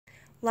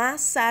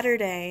Last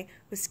Saturday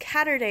was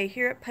Caturday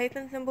here at Pipe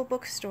and Thimble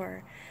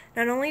Bookstore.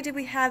 Not only did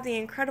we have the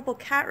incredible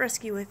cat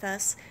rescue with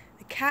us,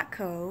 the Cat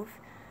Cove,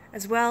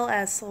 as well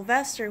as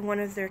Sylvester and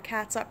one of their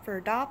cats up for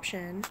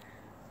adoption,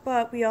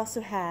 but we also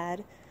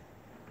had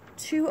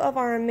two of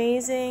our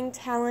amazing,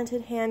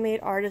 talented handmade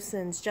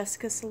artisans,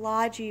 Jessica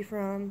Szilagyi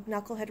from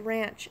Knucklehead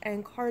Ranch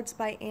and Cards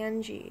by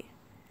Angie.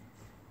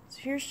 So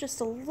here's just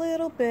a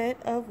little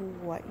bit of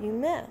what you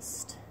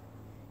missed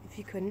if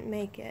you couldn't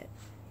make it.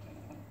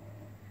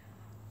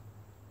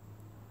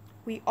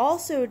 We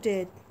also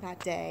did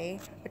that day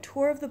a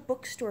tour of the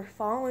bookstore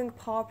following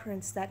paw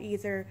prints that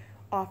either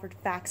offered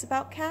facts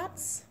about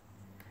cats,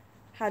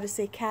 how to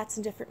say cats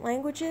in different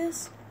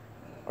languages,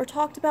 or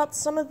talked about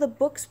some of the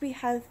books we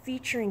have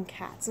featuring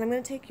cats. And I'm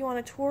going to take you on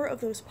a tour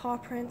of those paw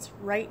prints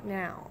right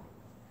now.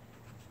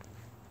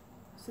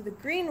 So the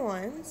green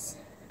ones,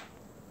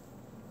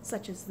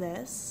 such as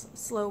this, a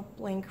slow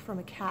blink from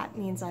a cat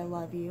means I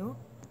love you,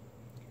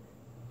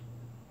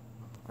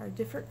 are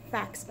different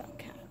facts about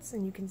cats,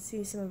 and you can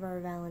see some of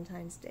our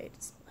Valentine's Day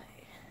display.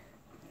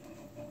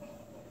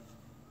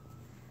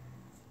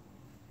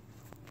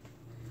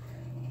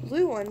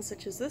 Blue ones,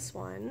 such as this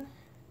one,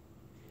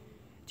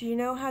 do you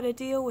know how to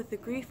deal with the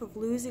grief of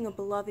losing a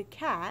beloved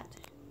cat?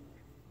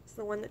 It's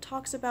the one that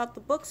talks about the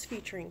books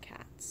featuring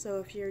cats. So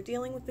if you're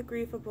dealing with the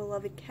grief of a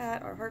beloved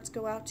cat, our hearts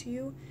go out to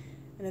you,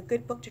 and a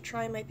good book to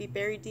try might be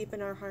Buried Deep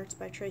in Our Hearts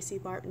by Tracy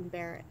Barton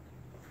Barrett.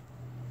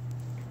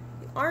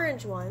 The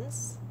orange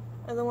ones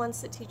are the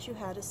ones that teach you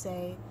how to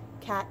say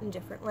cat in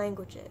different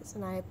languages.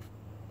 And I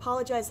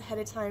apologize ahead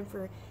of time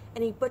for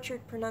any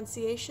butchered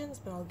pronunciations,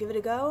 but I'll give it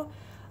a go.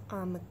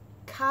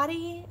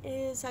 Kati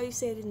is how you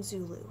say it in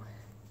Zulu.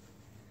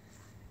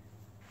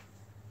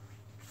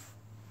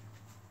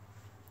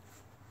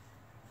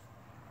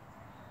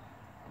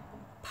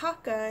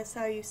 Paka is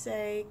how you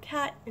say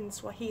cat in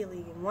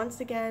Swahili. And once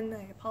again,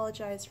 I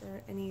apologize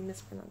for any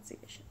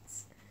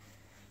mispronunciations.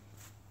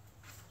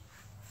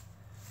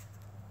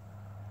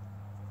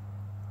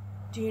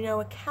 Do you know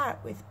a cat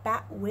with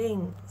bat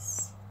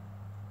wings?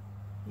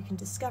 You can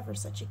discover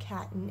such a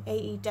cat in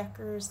A.E.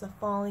 Decker's The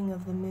Falling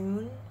of the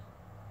Moon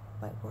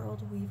by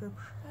World Weaver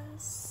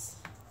Press.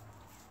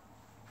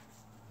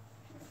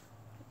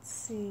 Let's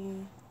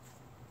see.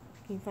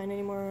 Can you find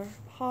any more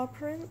paw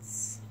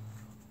prints?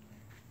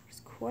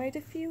 There's quite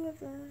a few of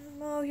them.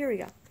 Oh, here we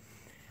go.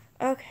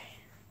 Okay.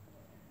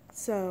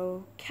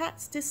 So,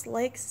 cats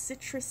dislike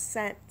citrus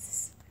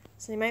scents.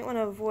 So you might want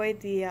to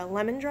avoid the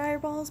lemon dryer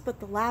balls, but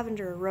the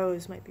lavender or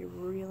rose might be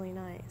really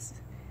nice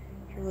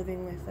if you're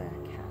living with a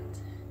cat.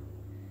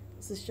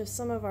 This is just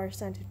some of our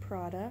scented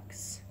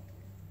products.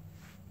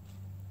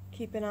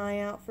 Keep an eye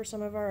out for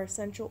some of our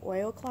essential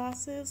oil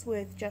classes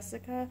with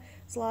Jessica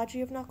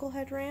Szilagyi of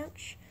Knucklehead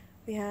Ranch.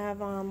 We have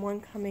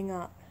one coming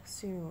up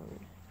soon.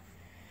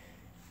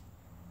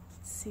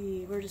 Let's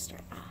see, where to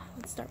start?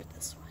 Let's start with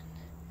this one.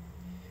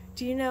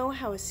 Do you know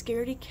how a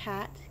scaredy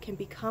cat can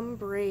become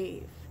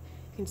brave?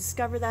 You can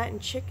discover that in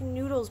Chicken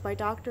Noodles by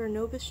Dr.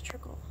 Anubis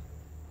Trickle.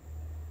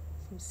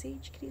 Some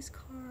Sage Kitties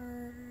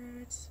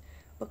cards,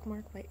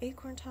 bookmark by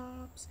Acorn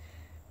Tops.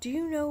 Do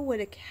you know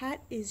what a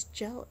cat is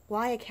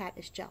why a cat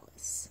is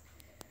jealous?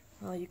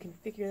 Well, you can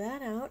figure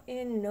that out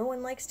in No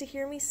One Likes to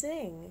Hear Me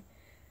Sing.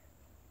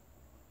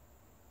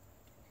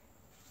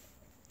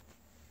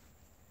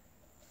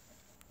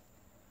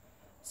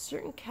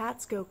 Certain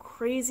cats go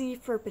crazy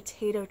for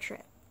potato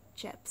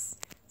chips.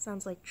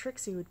 Sounds like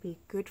Trixie would be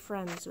good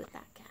friends with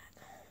that cat.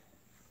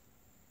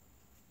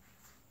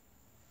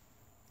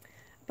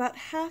 About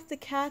half the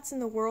cats in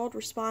the world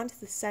respond to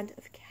the scent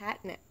of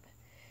catnip.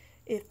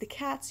 If the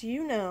cats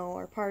you know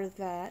are part of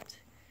that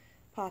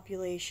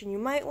population, you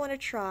might want to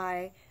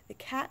try the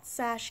Cat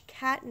Sash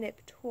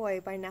Catnip toy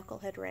by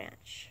Knucklehead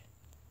Ranch.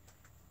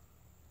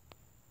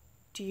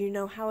 Do you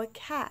know how a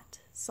cat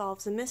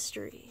solves a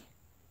mystery?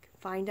 You can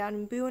find out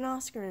in Boo and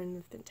Oscar in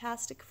the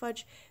Fantastic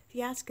Fudge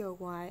Fiasco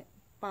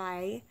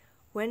by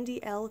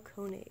Wendy L.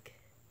 Koenig.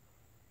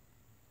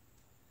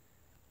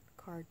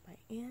 Card by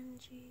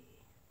Angie.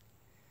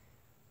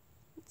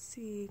 Let's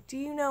see. Do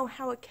you know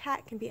how a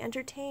cat can be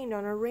entertained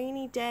on a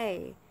rainy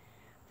day?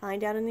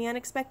 Find out in The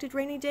Unexpected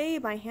Rainy Day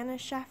by Hannah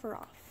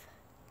Shafferoff.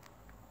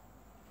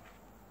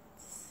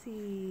 Let's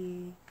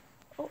see.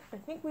 Oh, I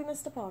think we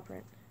missed a paw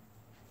print.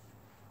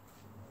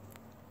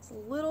 It's a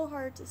little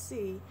hard to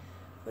see,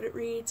 but it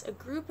reads, a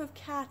group of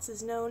cats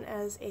is known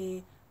as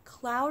a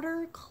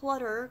clouder,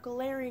 clutter,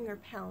 glaring, or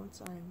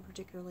pounce. I'm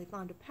particularly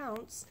fond of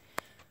pounce.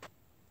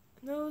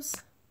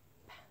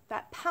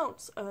 That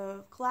pounce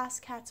of glass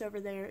cats over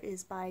there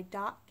is by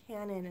Dot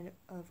Cannon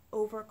of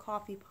Over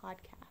Coffee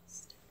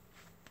Podcast.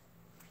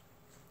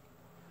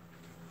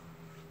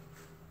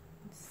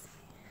 Let's see.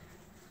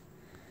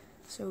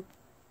 So,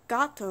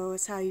 gato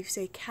is how you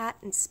say cat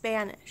in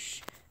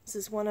Spanish. This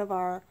is one of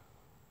our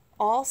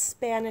all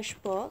Spanish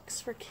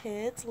books for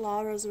kids,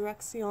 La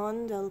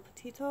Resurrección del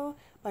Petito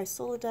by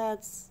Soledad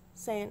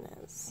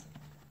Saenz.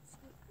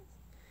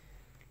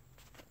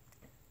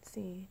 Let's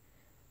see.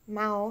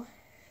 Mao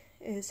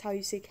is how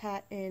you say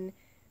cat in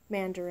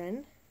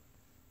Mandarin.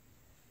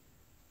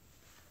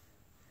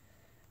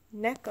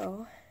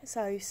 Neko is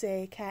how you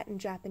say cat in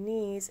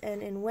Japanese,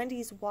 and in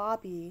Wendy's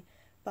Wabi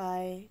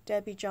by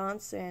Debbie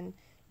Johnson,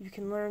 you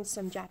can learn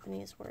some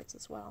Japanese words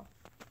as well.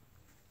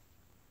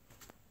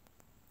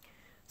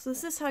 So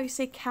this is how you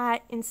say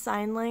cat in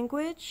sign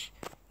language.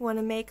 You want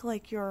to make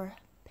like you're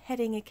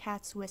petting a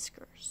cat's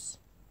whiskers.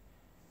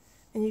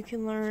 And you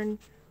can learn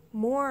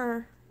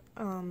more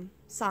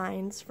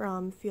signs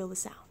from Feel the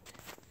Sound.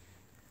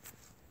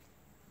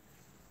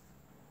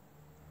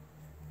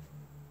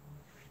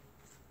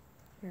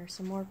 Here are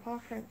some more paw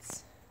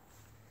prints.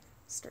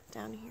 Start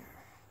down here.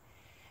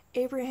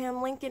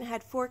 Abraham Lincoln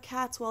had 4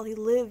 cats while he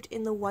lived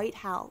in the White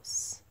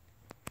House.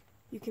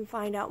 You can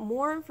find out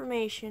more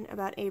information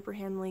about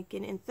Abraham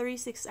Lincoln in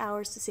 36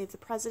 Hours to Save the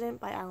President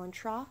by Alan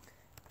Trock.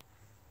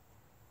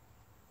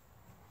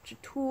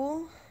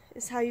 Jatul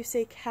is how you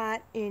say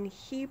cat in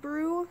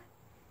Hebrew.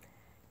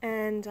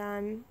 And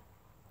The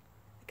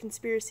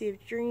Conspiracy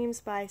of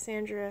Dreams by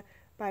Sandra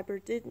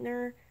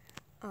Biber-Didner.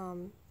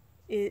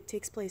 It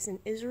takes place in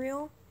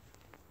Israel.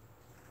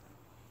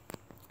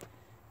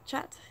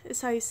 Chat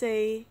is how you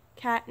say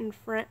cat in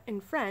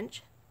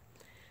French.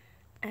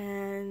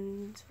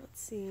 And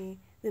let's see,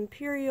 the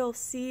Imperial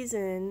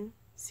Season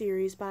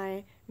series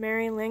by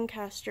Mary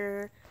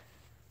Lancaster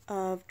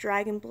of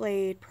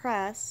Dragonblade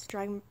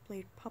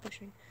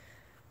Publishing,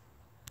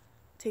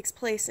 takes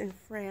place in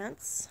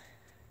France.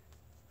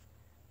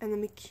 And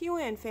the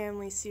McEwen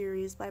Family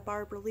series by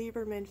Barbara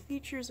Lieberman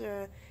features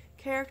a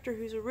character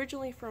who's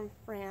originally from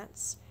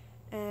France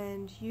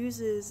and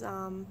uses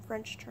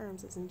French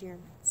terms as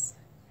endearments.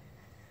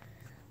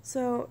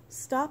 So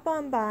stop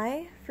on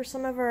by for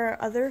some of our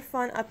other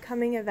fun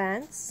upcoming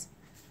events,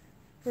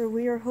 where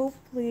we are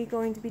hopefully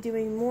going to be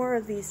doing more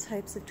of these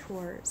types of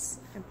tours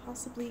and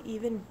possibly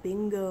even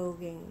bingo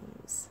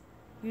games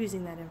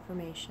using that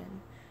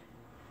information.